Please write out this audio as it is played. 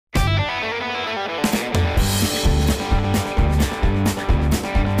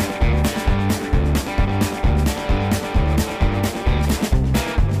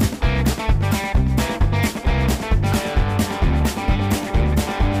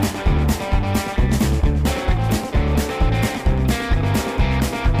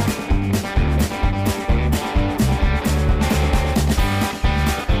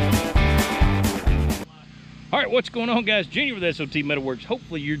what's going on, guys? Junior with S.O.T. Metalworks.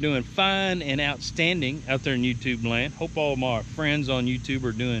 Hopefully you're doing fine and outstanding out there in YouTube land. Hope all of my friends on YouTube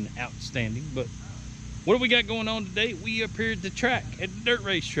are doing outstanding. But what do we got going on today? We up here at the track, at the dirt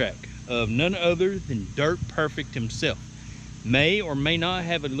race track of none other than Dirt Perfect himself. May or may not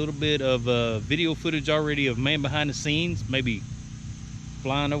have a little bit of video footage already of man behind the scenes, maybe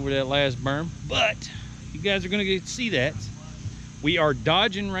flying over that last berm, but you guys are gonna get to see that. We are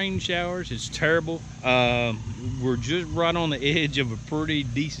dodging rain showers. It's terrible. We're just right on the edge of a pretty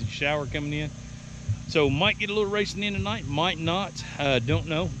decent shower coming in. So might get a little racing in tonight, might not. Don't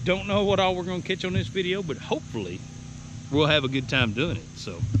know. Don't know what all we're gonna catch on this video, but hopefully we'll have a good time doing it.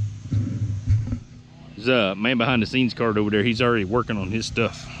 So there's a man behind the scenes card over there. He's already working on his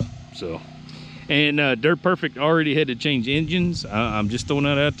stuff. So, and Dirt Perfect already had to change engines. I'm just throwing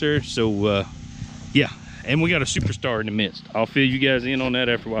that out there. So yeah. And we got a superstar in the midst. I'll fill you guys in on that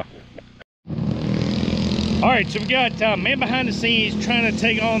after a while. All right, so we got man behind the scenes trying to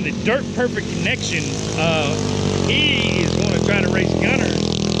take on the Dirt Perfect connection. He is going to try to race Gunner.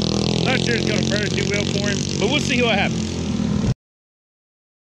 Not sure it's going to fare too well for him, but we'll see what happens.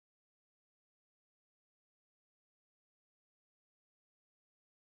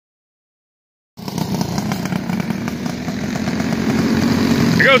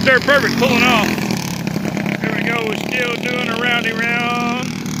 There goes Dirt Perfect pulling off. We're still doing a roundy round.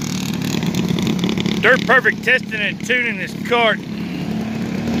 Dirt Perfect testing and tuning this kart.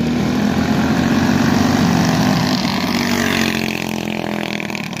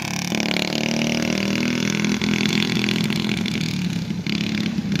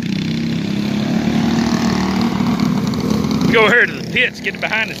 Go here to the pits, get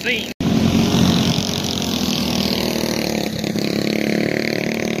behind the scenes.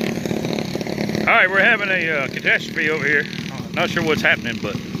 All right, we're having a catastrophe over here. Not sure what's happening,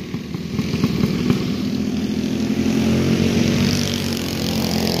 but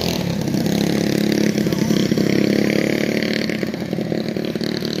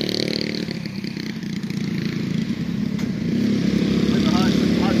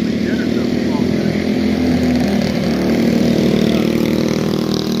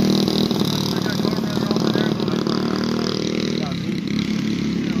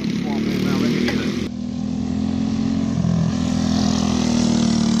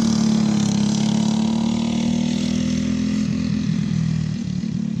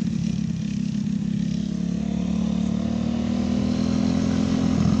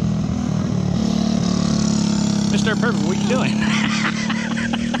Mr. Perfect, what are you doing?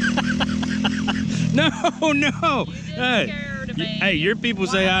 No. Hey, your people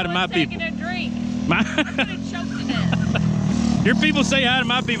say hi to my people. Taking a drink. Your people say hi to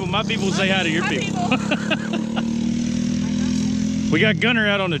my people. My people say hi to your people. We got Gunner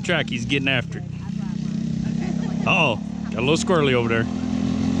out on the track. He's getting after it. Uh-oh, got a little squirrely over there.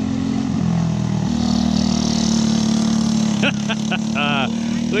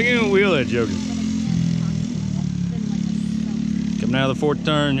 Look at him wheel that joker. Coming out of the fourth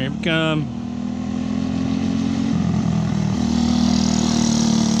turn, here we come.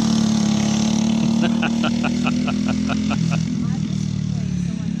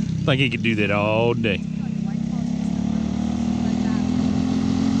 I think he could do that all day.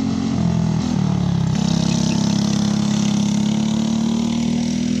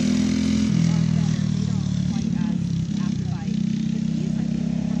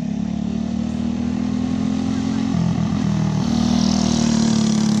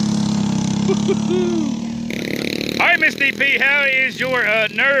 All right, Miss DP, how is your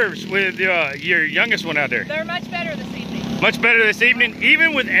nerves with your youngest one out there? They're much better this evening. Much better this evening,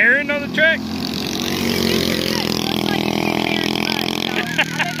 even with Aaron on the track?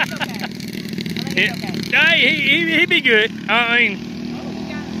 He'd be good. I mean,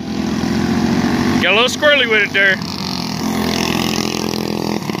 got a little squirrely with it there.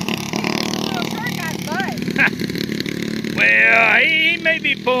 Well, he may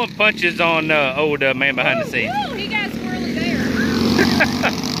be pulling punches on old man behind the scenes. Ooh, he got squirrely there.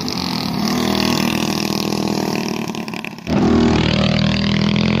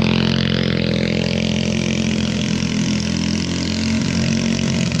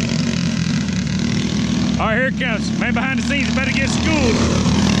 All right, here it comes. Man behind the scenes better get schooled.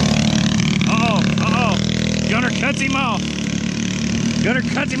 Uh-oh. Gunner cuts him off. Gunner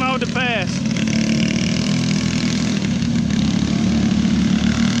cuts him off the pass.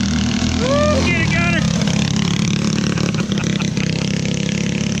 Woo, get it, Gunner.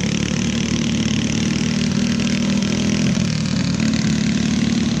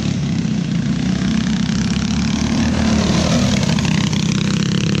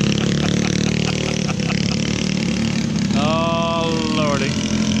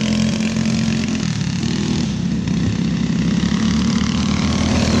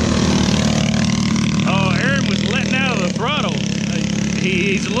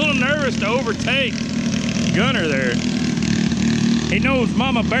 a little nervous to overtake Gunner there. He knows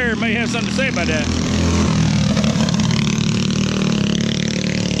Mama Bear may have something to say about that.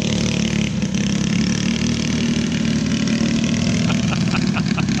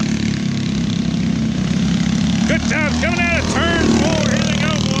 Good job coming out of turn 4. Here they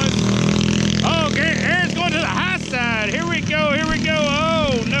go, boys. Oh, Aaron's going to the high side. Here we go, here we go.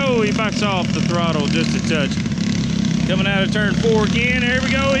 Oh, no, he backs off the throttle just a touch. Coming out of turn 4 again. Here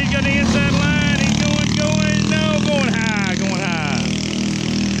we go. He's got the inside line. He's going, no, going high, going high.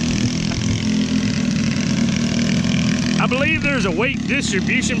 I believe there's a weight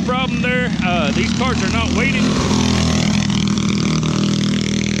distribution problem there. These cars are not weighted.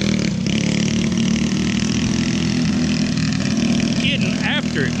 Getting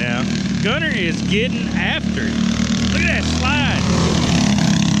after it now. Gunner is getting after it. Look at that slide.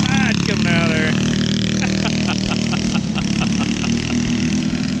 Slide coming out of there.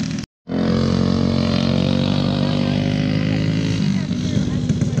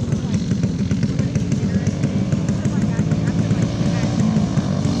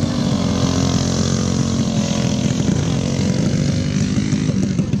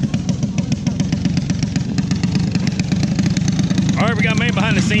 Alright, we got man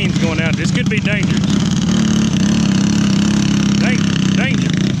behind the scenes going out. This could be dangerous. Danger, danger.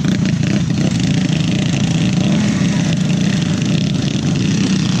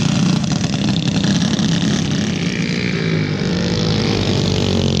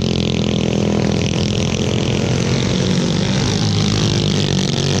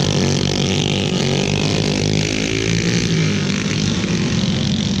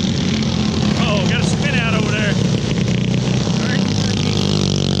 Oh, got a spin out over there.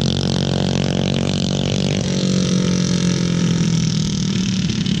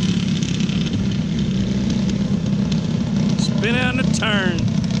 Spin out in the turn.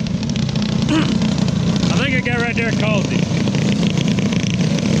 I think a guy right there caused it.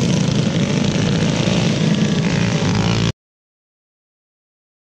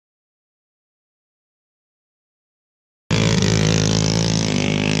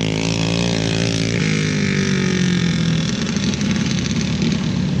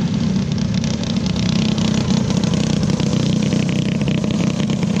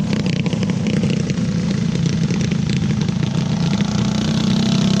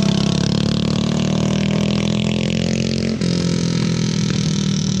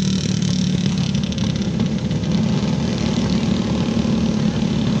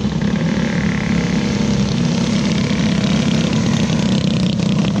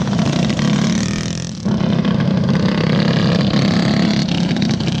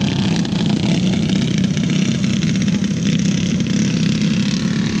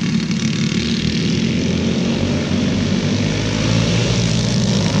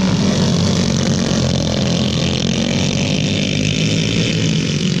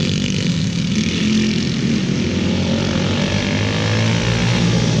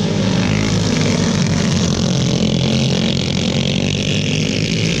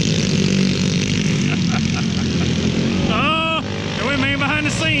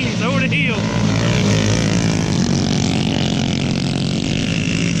 Over the hill.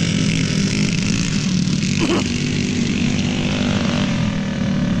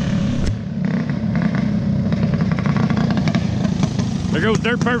 There goes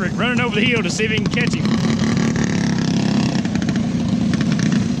Dirt Perfect running over the hill to see if he can catch him.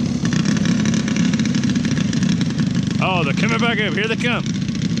 Oh, they're coming back up. Here they come.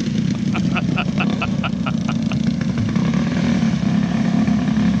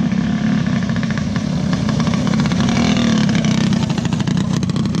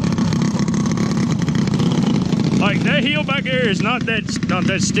 Like that hill back there is not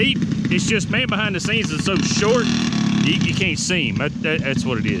that steep. It's just man behind the scenes is so short you can't see him. That's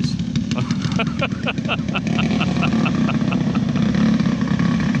what it is.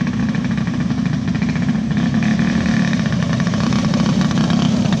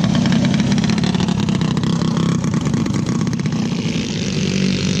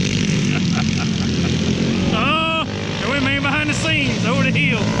 Oh, there went man behind the scenes over the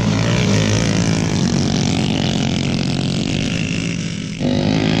hill.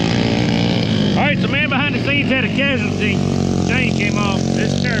 Alright, so man behind the scenes had a casualty. Chain came off.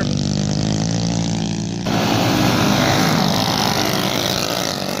 It's terrible.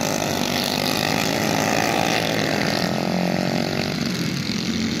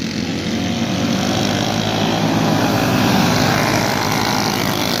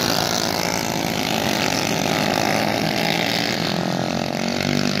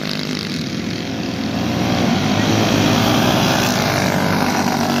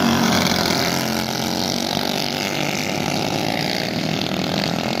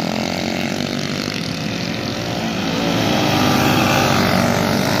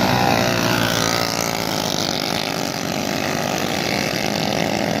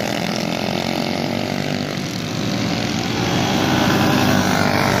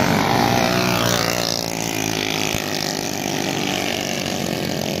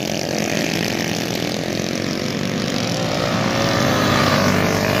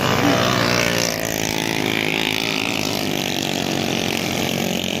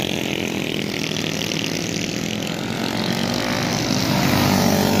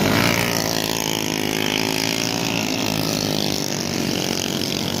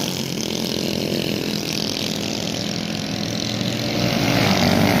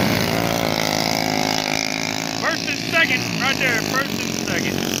 second. Right there, first and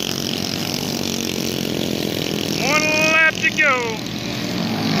second. One lap to go.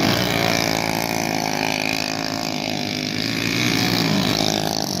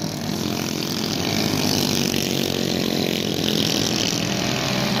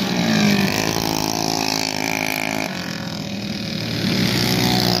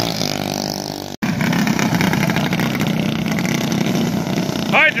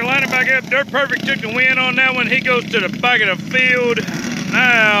 Alright, they're lining back up. Dirt Perfect took the win on that one. He goes to the back of the field.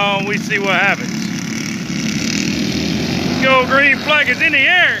 Now we see what happens. Go green flag is in the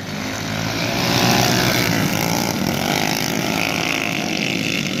air.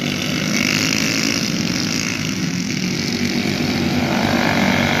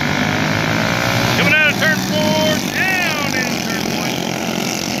 Coming out of turn 4, down in turn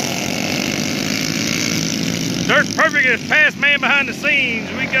 1. Dirt Perfect is past man behind the scenes.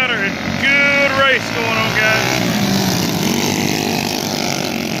 We got a good race going on, guys.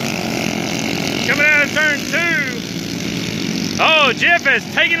 Coming out of turn 2. Oh, Jeff has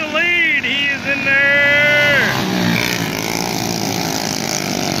taken the lead. He is in there.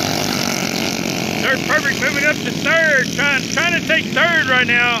 Dirt Perfect moving up to 3rd. Trying to take 3rd right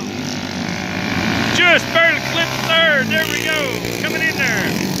now. Just barely clipped 3rd. There we go. Coming in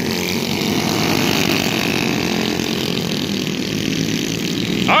there.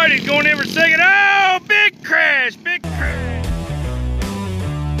 All right, he's going in for 2nd. Oh, big crash, big crash.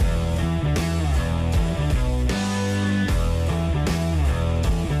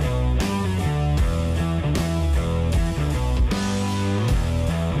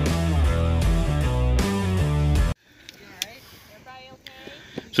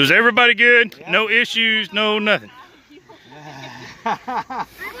 So is everybody good? Yeah. No issues, no nothing.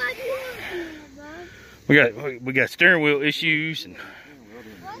 We got steering wheel issues and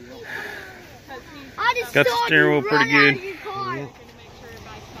got the steering wheel pretty good.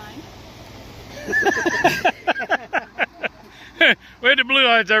 We had the blue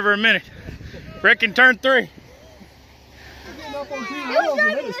lights over a minute. Reckon turn 3.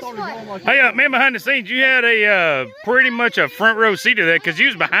 Hey, man behind the scenes, you had a pretty much a front row seat of that because you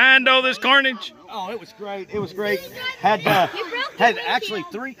was behind all this carnage. Oh, it was great. It was great. Had actually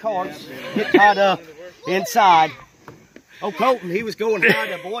 3 cars get tied up inside. Oh, Colton, he was going hard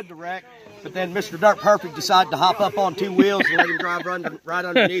to avoid the wreck, but then Mr. Dirt Perfect decided to hop up on 2 wheels and let him drive right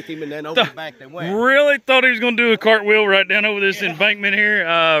underneath him, and then over the back they went. Really thought he was going to do a cartwheel right down over this embankment here.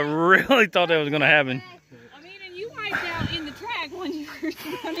 Really thought that was going to happen. I mean, and you wiped out in the track when you were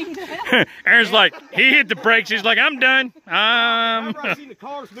running down. Aaron's like, he hit the brakes. He's like, I'm done. I haven't seen the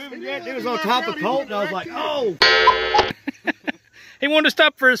cars moving yet. It was on top of Colton. I was like, oh. He wanted to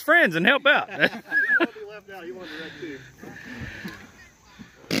stop for his friends and help out. He left out. He wanted to wreck too.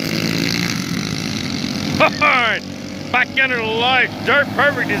 All right, back under the lights. Dirt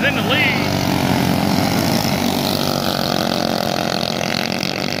Perfect is in the lead.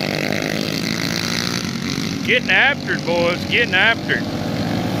 Getting after it, boys. Getting after it.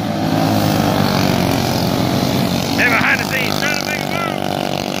 And behind the scenes, trying to make a move.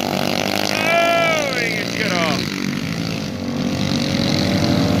 Oh, he gets cut off.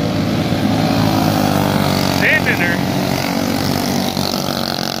 Standing there.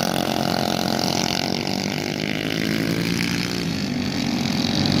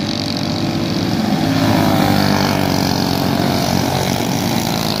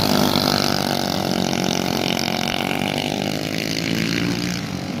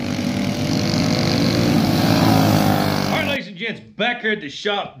 Back here at the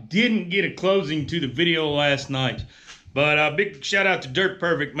shop, didn't get a closing to the video last night, but big shout out to Dirt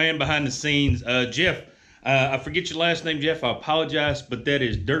Perfect, man behind the scenes. Jeff, I forget your last name, Jeff, I apologize, but that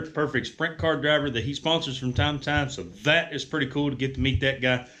is Dirt Perfect sprint car driver that he sponsors from time to time, so that is pretty cool to get to meet that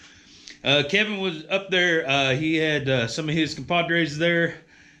guy. Kevin was up there. He had some of his compadres there.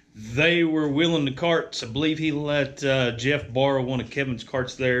 They were wheeling the carts. I believe he let Jeff borrow one of Kevin's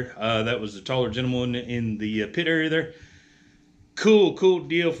carts there. That was the taller gentleman in the pit area there. Cool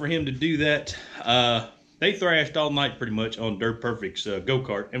deal for him to do that. They thrashed all night pretty much on Dirt Perfect's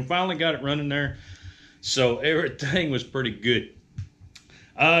go-kart and finally got it running there. So everything was pretty good.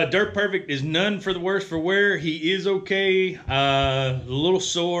 Dirt Perfect is none for the worse for wear. He is okay. A little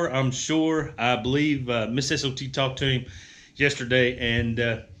sore, I'm sure. I believe Miss S.O.T talked to him yesterday,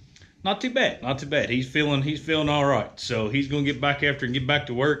 and not too bad. Not too bad. He's feeling all right. So he's gonna get back after and get back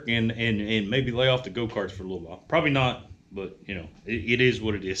to work and maybe lay off the go-karts for a little while. Probably not. But, you know, it is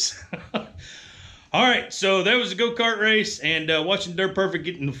what it is. All right, so that was a go-kart race, and watching Dirt Perfect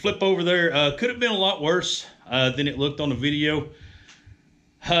getting the flip over there could have been a lot worse than it looked on the video.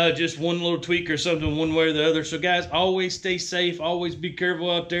 just one little tweak or something one way or the other. So guys, always stay safe, always be careful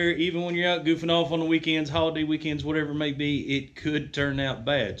out there. Even when you're out goofing off on the weekends, holiday weekends, whatever it may be, it could turn out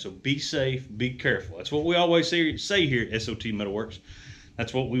bad. So be safe, be careful. That's what we always say here at S.O.T. Metalworks.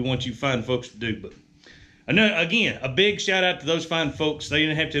 That's what we want you fine folks to do. But again, a big shout out to those fine folks. They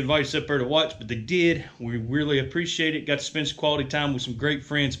didn't have to invite us up there to watch, but they did. We really appreciate it. Got to spend some quality time with some great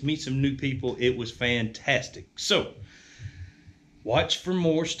friends, meet some new people. It was fantastic. So watch for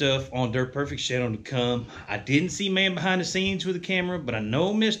more stuff on Dirt Perfect's channel to come. I didn't see man behind the scenes with the camera, but I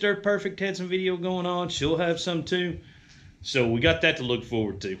know Miss Dirt Perfect had some video going on. She'll have some too. So we got that to look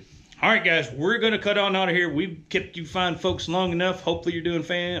forward to. All right, guys, we're going to cut on out of here. We've kept you fine folks long enough. Hopefully you're doing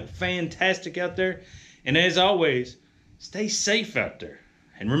fantastic out there. And as always, stay safe out there.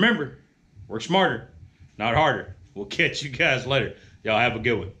 And remember, work smarter, not harder. We'll catch you guys later. Y'all have a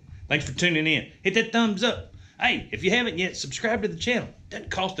good one. Thanks for tuning in. Hit that thumbs up. Hey, if you haven't yet, subscribe to the channel. Doesn't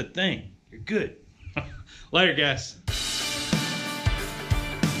cost a thing. You're good. Later, guys.